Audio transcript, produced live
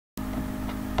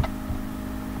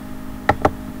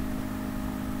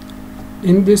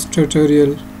In this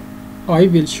tutorial, I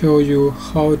will show you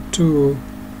how to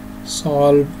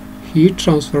solve heat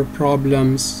transfer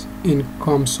problems in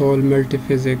comsol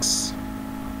multiphysics.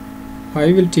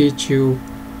 I will teach you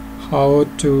how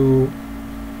to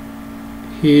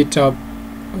heat up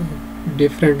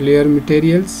different layer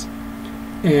materials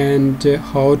and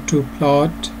how to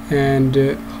plot and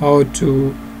how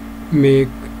to make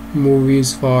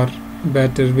movies for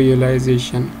better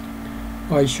visualization.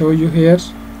 I show you here.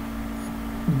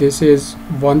 This is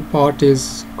one part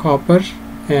is copper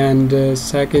and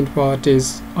second part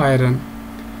is iron.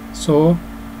 So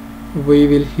we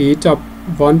will heat up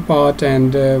one part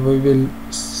and we will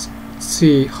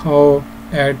see how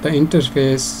at the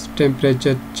interface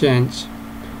temperature change.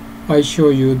 I show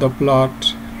you the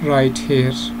plot right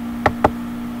here.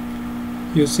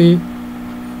 You see,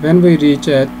 when we reach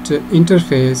at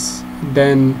interface,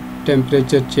 then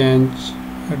temperature change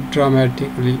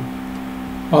dramatically.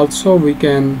 Also we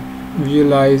can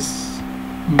visualize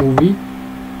movie.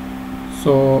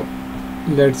 So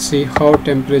let's see how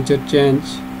temperature change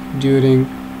during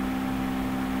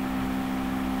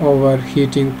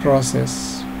overheating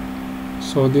process.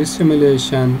 So this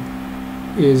simulation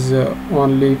is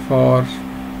only for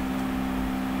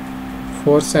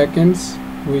 4 seconds.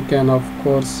 We can of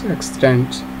course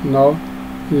extend. Now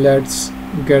let's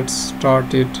get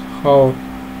started how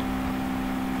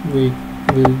we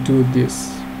will do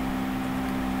this.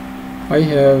 I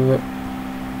have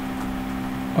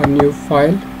a new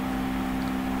file.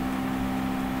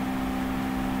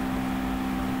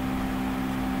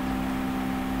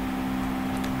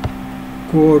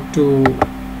 Go to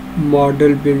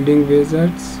model building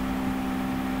wizards.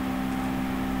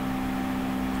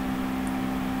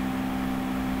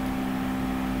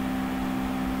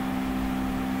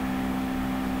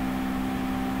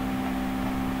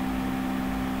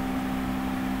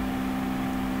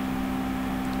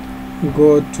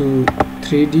 Go to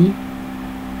 3D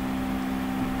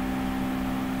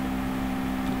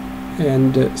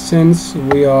and since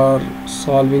we are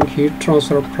solving heat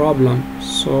transfer problem,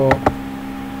 so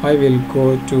I will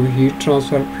go to heat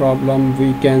transfer problem.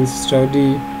 We can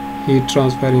study heat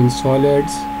transfer in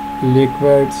solids,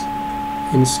 liquids,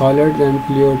 in solids and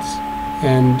fluids,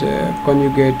 and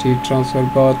conjugate heat transfer,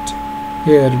 but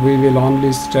here we will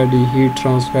only study heat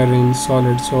transfer in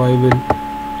solids, so I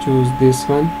will choose this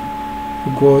one.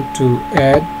 Go to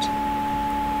add,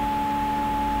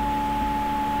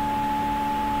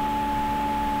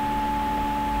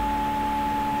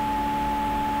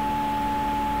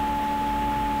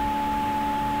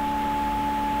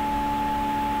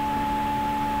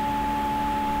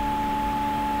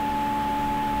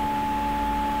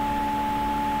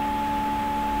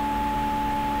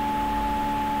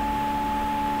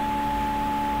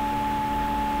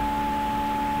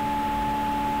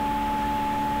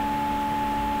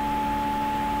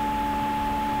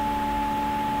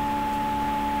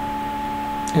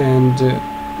 and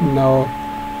now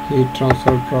heat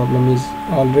transfer problem is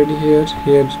already here.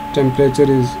 Here temperature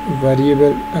is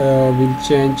variable, will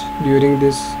change during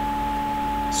this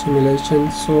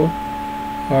simulation. So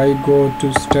I go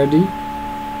to study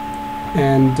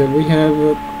and we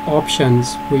have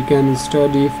options. We can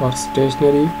study for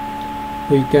stationary,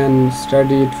 we can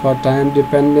study it for time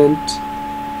dependent,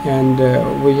 and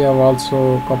we have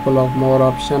also a couple of more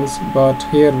options, but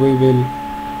here we will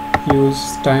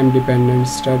use time dependent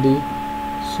study.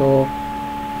 So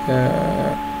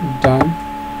done.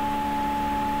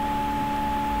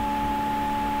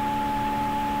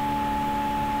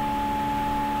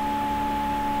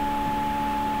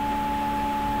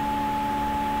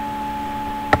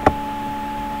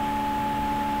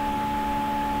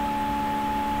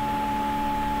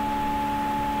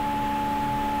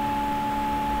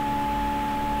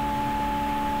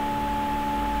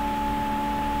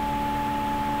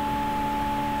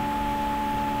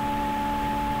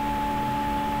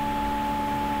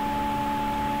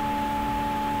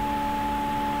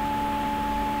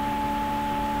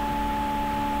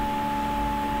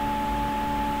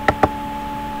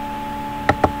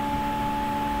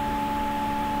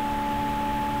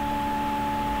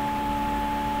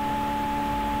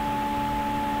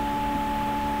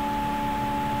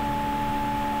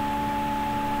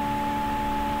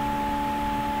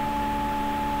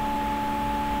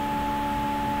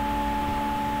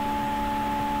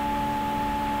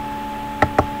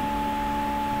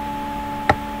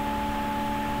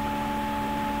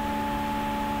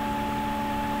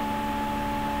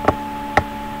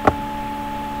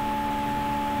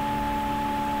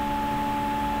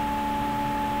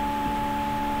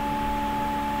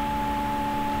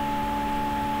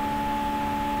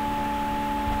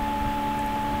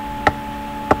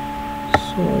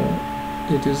 So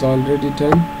it is already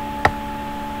done.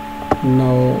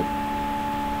 Now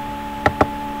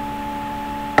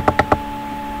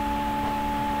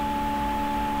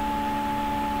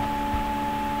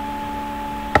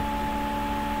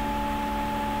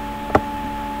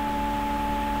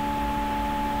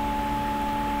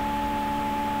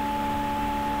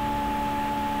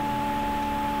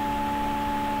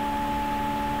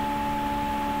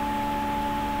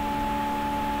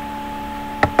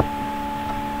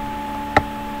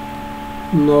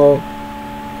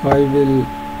I will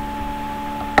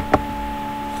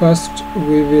first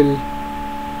we will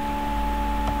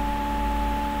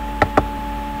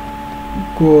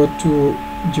go to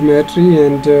geometry,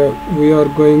 and we are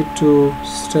going to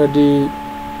study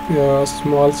a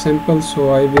small sample.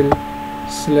 So I will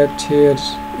select here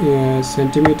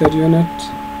centimeter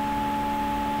unit.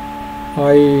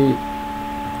 I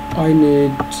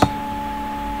need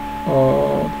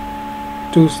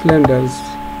two cylinders,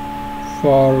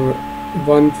 for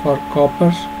one for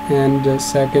copper and the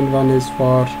second one is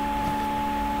for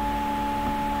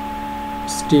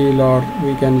steel, or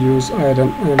we can use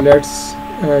iron. Let's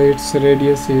its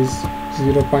radius is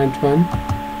 0.1,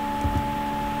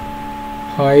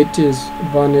 height is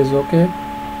 1 is okay.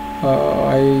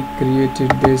 I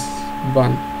created this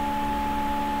one.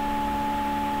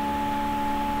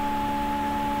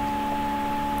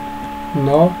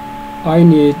 Now I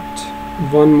need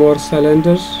one more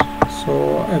cylinder.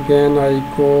 So again I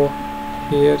go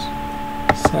here,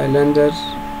 cylinder,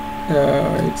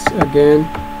 it's again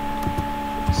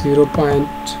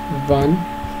 0.1,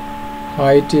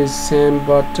 height is same,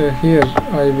 but here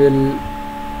I will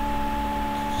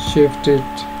shift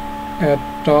it at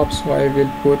top, so I will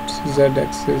put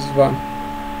z-axis 1.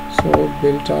 So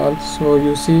built all. So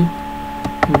you see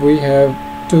we have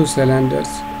two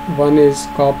cylinders, one is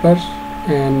copper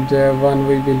and one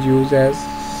we will use as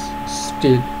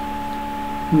steel.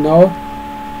 Now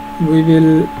we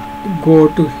will go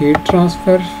to heat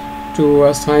transfer. To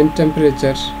assign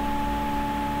temperature,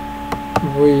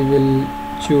 we will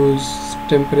choose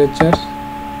temperature.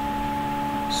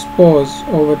 Suppose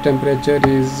our temperature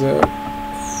is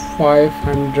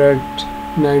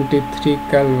 593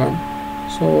 Kelvin.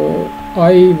 So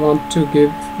I want to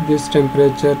give this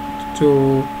temperature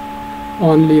to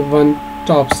only one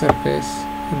top surface,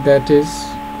 that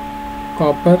is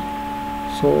copper.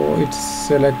 So it's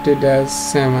selected as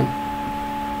 7.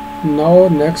 Now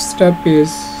next step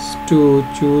is to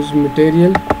choose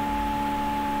material,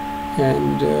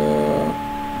 and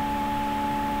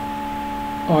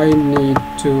I need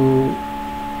to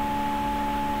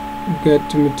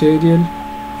get material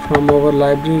from our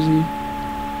library.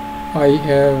 I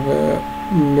have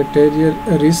material,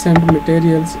 recent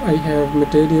materials. I have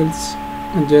materials,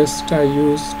 just I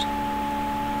used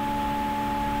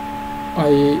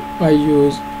I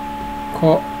use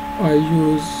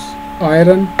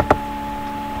iron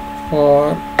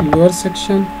for lower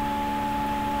section,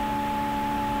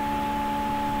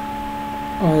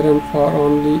 iron for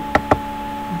only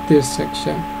this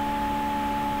section,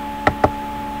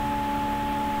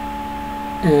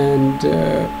 and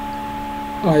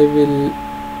I will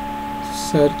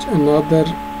search another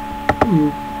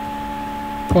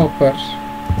copper.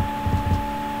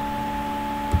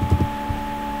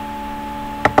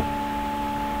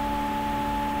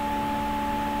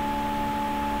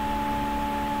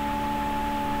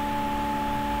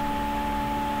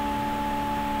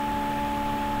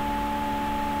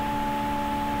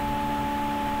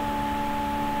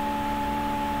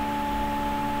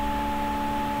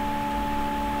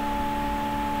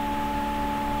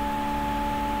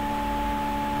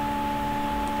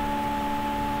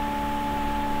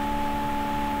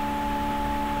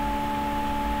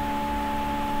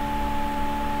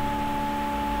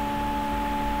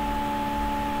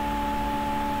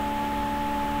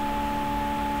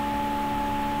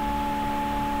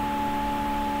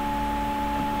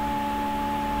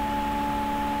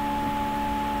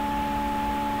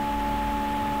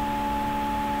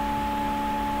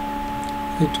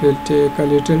 It will take a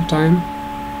little time.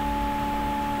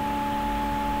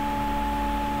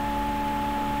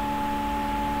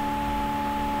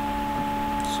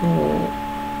 So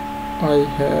I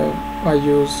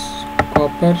use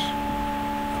copper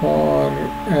for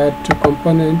add to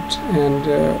component, and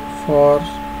for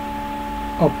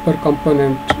upper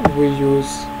component we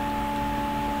use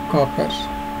copper.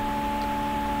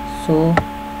 So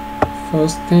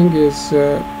first thing is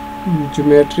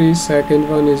geometry, second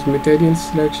one is material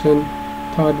selection,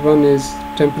 third one is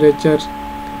temperature,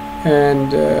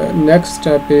 and next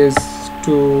step is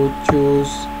to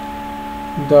choose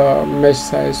the mesh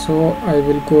size. So I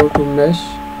will go to mesh,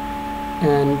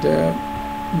 and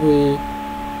we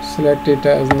select it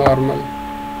as normal.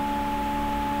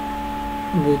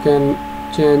 We can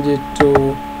change it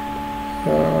to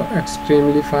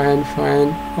extremely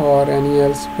fine, or any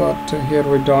else, but here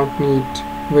we don't need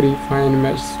very fine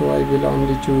mesh, so I will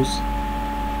only choose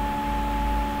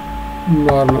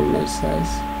normal mesh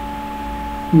size.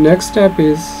 Next step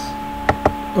is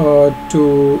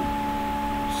to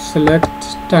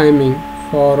select timing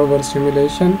for our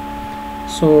simulation,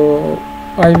 so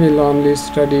I will only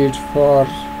study it for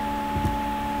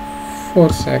 4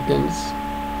 seconds.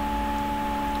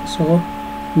 So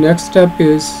next step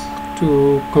is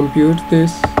to compute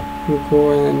this.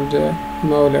 Go and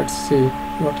now let's see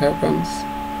what happens.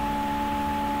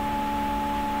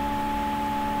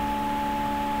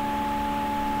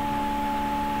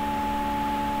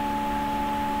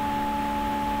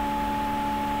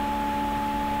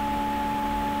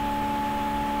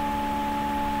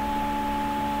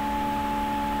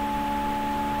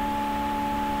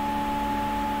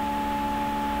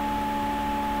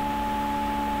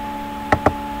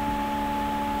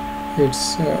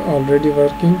 It's already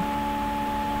working.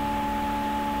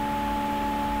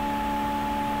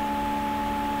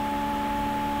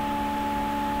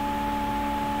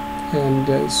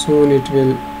 And soon it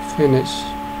will finish.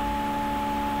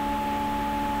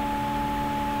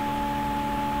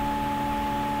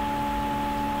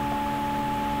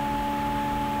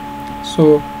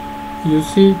 So you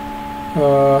see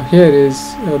here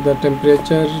is the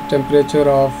temperature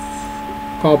of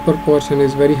copper portion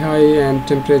is very high and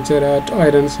temperature at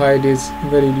iron side is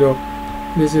very low.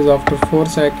 This is after 4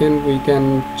 seconds. We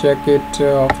can check it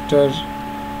after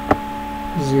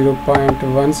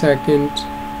 0.1 second.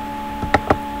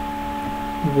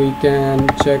 We can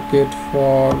check it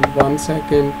for 1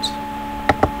 second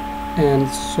and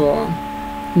so on.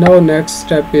 Now next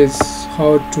step is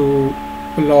how to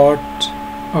plot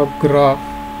a graph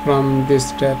from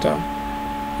this data.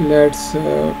 Let's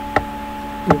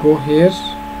go here,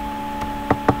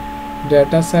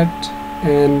 data set,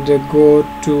 and go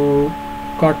to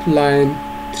cut line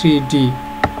 3D,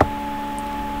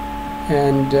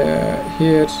 and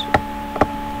here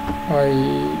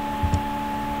I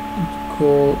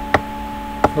go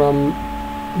from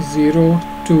 0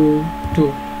 to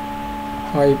 2.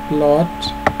 I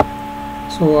plot,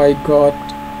 so I got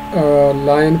a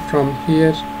line from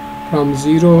here from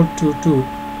 0 to 2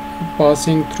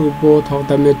 passing through both of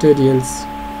the materials.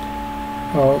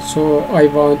 So I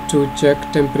want to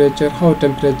check temperature, how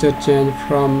temperature change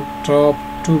from top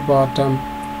to bottom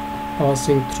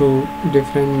passing through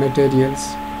different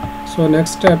materials. So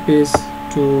next step is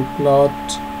to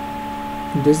plot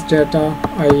this data.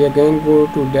 I again go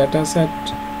to data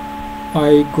set,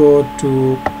 I go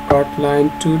to cut line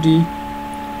 2D,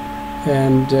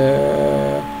 and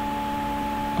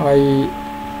I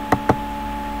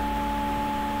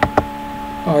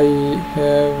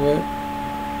have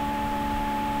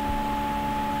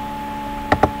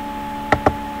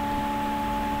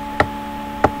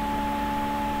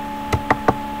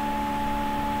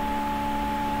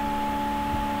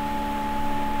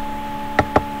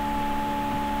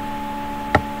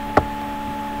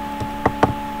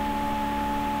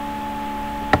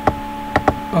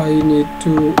I need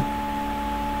to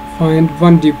find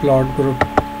 1D plot group.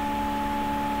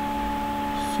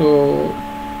 So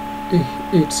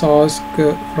it's asked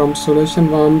from solution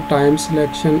 1 time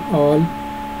selection all,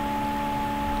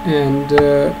 and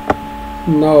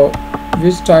now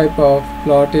which type of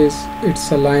plot is,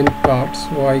 it's a line plot,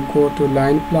 so I go to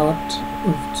line plot.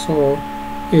 So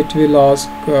it will ask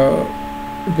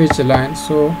which line,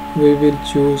 so we will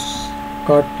choose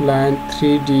cut line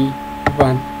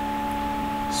 3D1.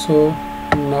 So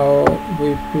now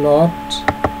we plot,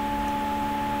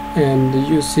 and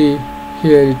you see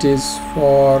here it is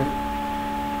for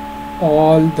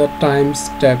all the time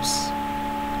steps.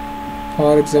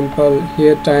 For example,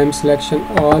 here time selection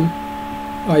all,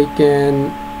 I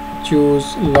can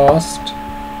choose last,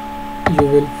 you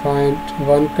will find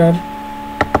one curve.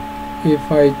 If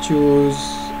I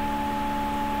choose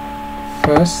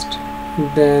first,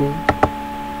 then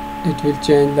it will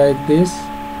change like this,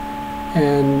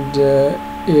 and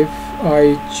if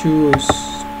I choose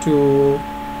to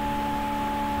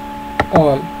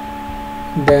all,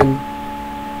 then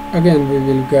again we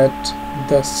will get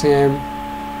the same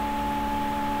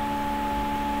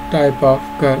type of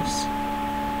curves.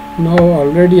 Now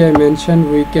already I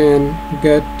mentioned we can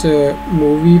get a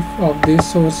movie of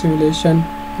this source simulation.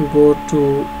 Go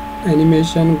to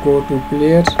animation, go to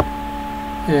player,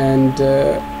 and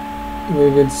we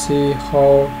will see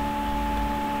how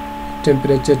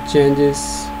temperature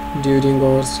changes during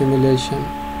our simulation.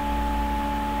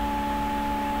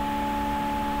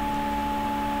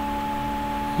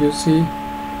 you see,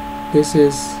 this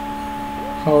is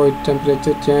how it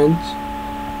temperature change.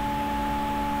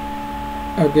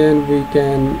 Again we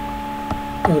can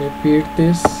repeat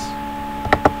this.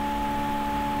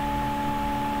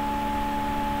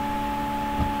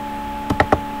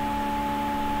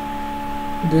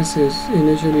 This is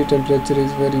initially temperature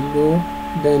is very low,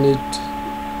 then it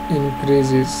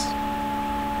increases.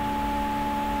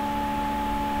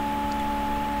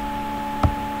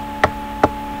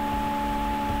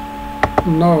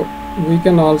 Now we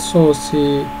can also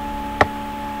see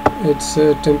its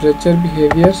temperature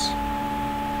behaviors.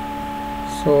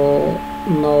 So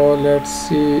now let's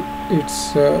see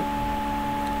its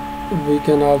we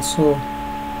can also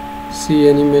see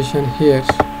animation here.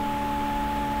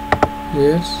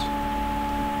 Yes,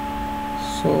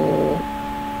 so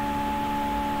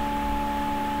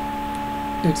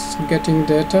it's getting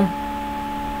data,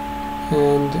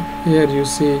 and here you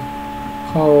see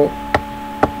how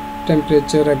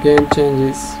temperature again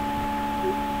changes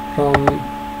from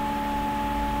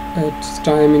its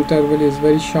time interval is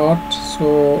very short,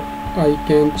 so I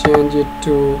can change it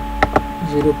to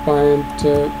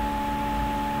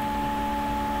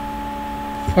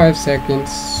 0.5 seconds.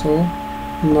 So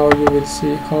now you will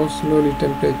see how slowly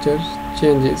temperature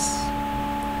changes.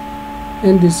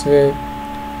 In this way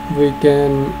we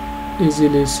can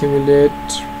easily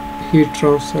simulate heat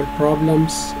transfer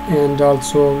problems, and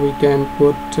also we can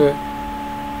put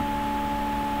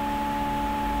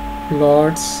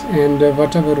lots and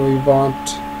whatever we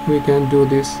want, we can do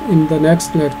this. In the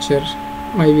next lecture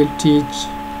I will teach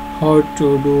how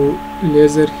to do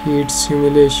laser heat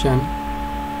simulation.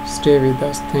 Stay with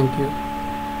us. Thank you.